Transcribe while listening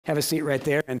Have a seat right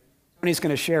there. And Toni's going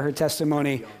to share her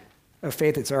testimony of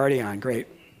faith. It's already on. Great.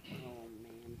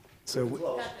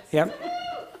 So, yep.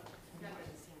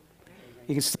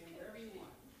 You can stay wherever you want.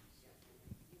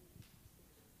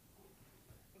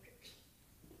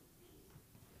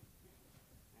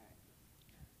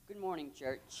 Good morning,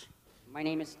 church. My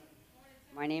name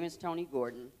is Toni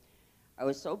Gordon. I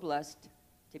was so blessed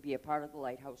to be a part of the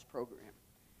Lighthouse program.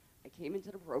 I came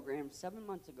into the program 7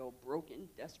 months ago, broken,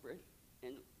 desperate,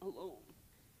 and alone.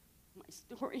 My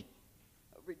story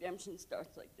of redemption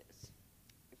starts like this.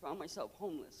 I found myself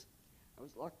homeless. I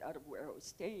was locked out of where I was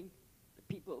staying. The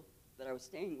people that I was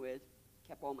staying with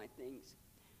kept all my things.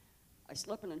 I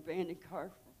slept in an abandoned car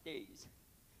for days.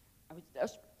 I was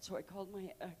desperate, so I called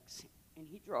my ex, and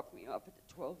he dropped me off at the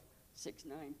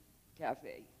 1269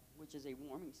 Cafe, which is a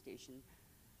warming station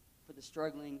for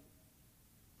struggling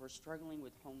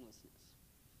with homelessness.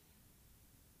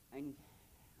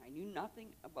 I knew nothing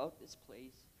about this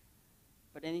place,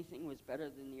 but anything was better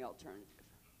than the alternative.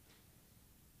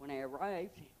 When I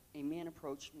arrived, a man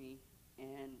approached me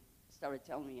and started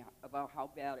telling me about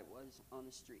how bad it was on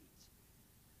the streets.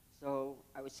 So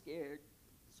I was scared,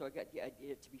 so I got the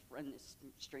idea to befriend this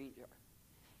stranger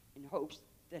in hopes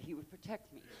that he would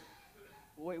protect me.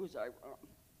 Boy, was I wrong.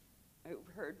 I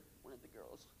overheard one of the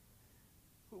girls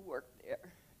who worked there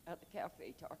at the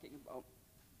cafe talking about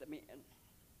the man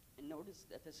and noticed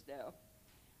that the staff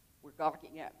were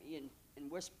gawking at me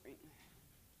and whispering.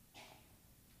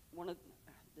 One of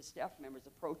the staff members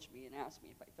approached me and asked me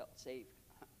if I felt safe.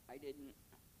 I didn't.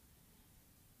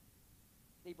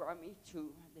 They brought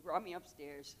me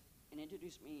upstairs and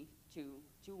introduced me to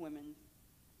two women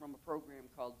from a program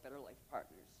called Better Life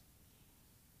Partners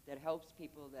that helps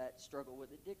people that struggle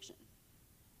with addiction.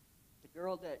 The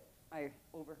girl that I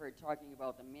overheard talking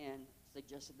about the man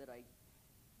suggested that I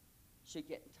should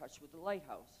get in touch with the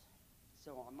Lighthouse.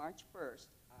 So on March 1st,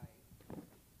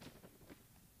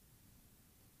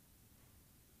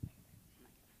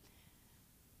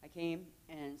 I came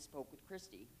and spoke with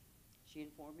Christy. She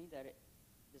informed me that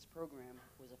this program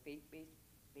was a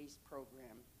faith-based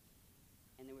program,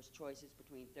 and there was choices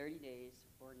between 30 days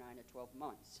or 9 to 12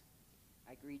 months.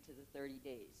 I agreed to the 30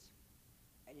 days.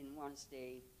 I didn't want to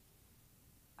stay.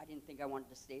 I didn't think I wanted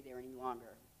to stay there any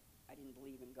longer. I didn't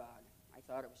believe in God. I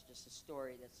thought it was just a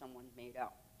story that someone made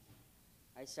up.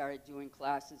 I started doing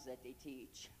classes that they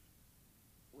teach.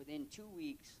 Within 2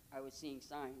 weeks, I was seeing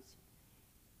signs,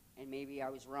 and maybe I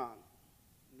was wrong.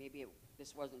 Maybe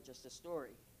this wasn't just a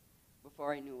story.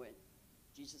 Before I knew it,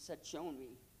 Jesus had shown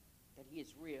me that he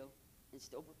is real and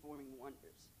still performing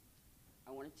wonders.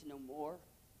 I wanted to know more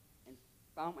and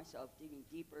found myself digging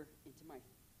deeper into my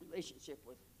relationship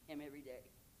with him every day.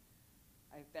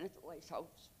 I've been at the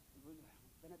Lighthouse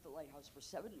for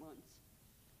 7 months,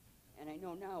 and I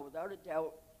know now without a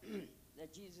doubt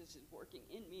that Jesus is working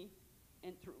in me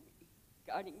and through me,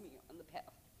 guiding me on the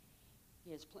path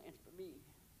he has planned for me.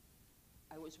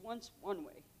 I was once one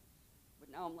way, but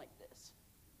now I'm like this.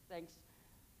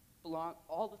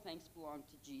 All the thanks belong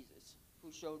to Jesus,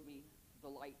 who showed me the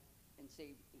light and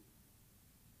saved me.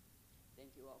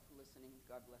 Thank you all for listening.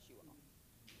 God bless you all.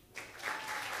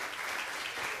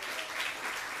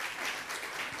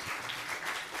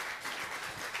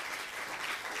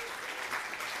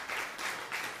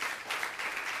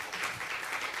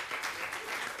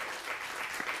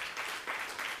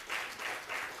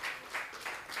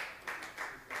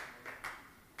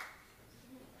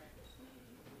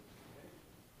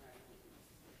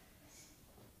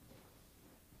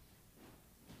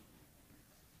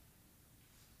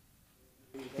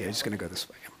 Yeah, just going to go this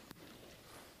way.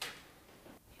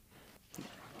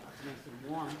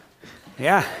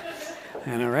 Yeah.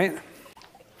 I know, right?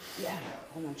 Yeah,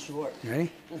 I'm not sure. You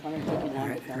ready? I'm going to take you All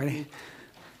right, ready?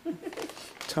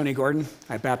 Toni Gordon,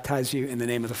 I baptize you in the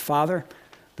name of the Father,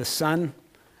 the Son,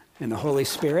 and the Holy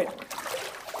Spirit.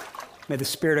 May the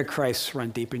Spirit of Christ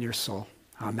run deep in your soul.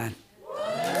 Amen.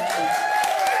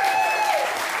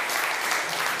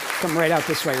 Come right out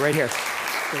this way, right here.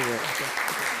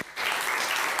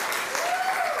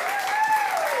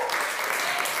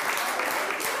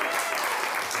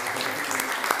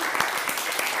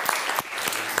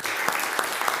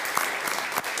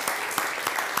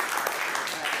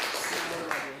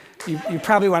 You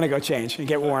probably want to go change and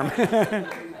get warm.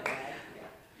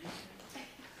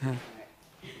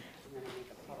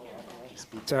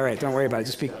 It's all right. Don't worry about it.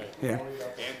 Just speak. Yeah.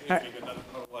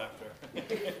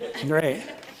 Right.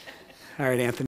 All right, Anthony.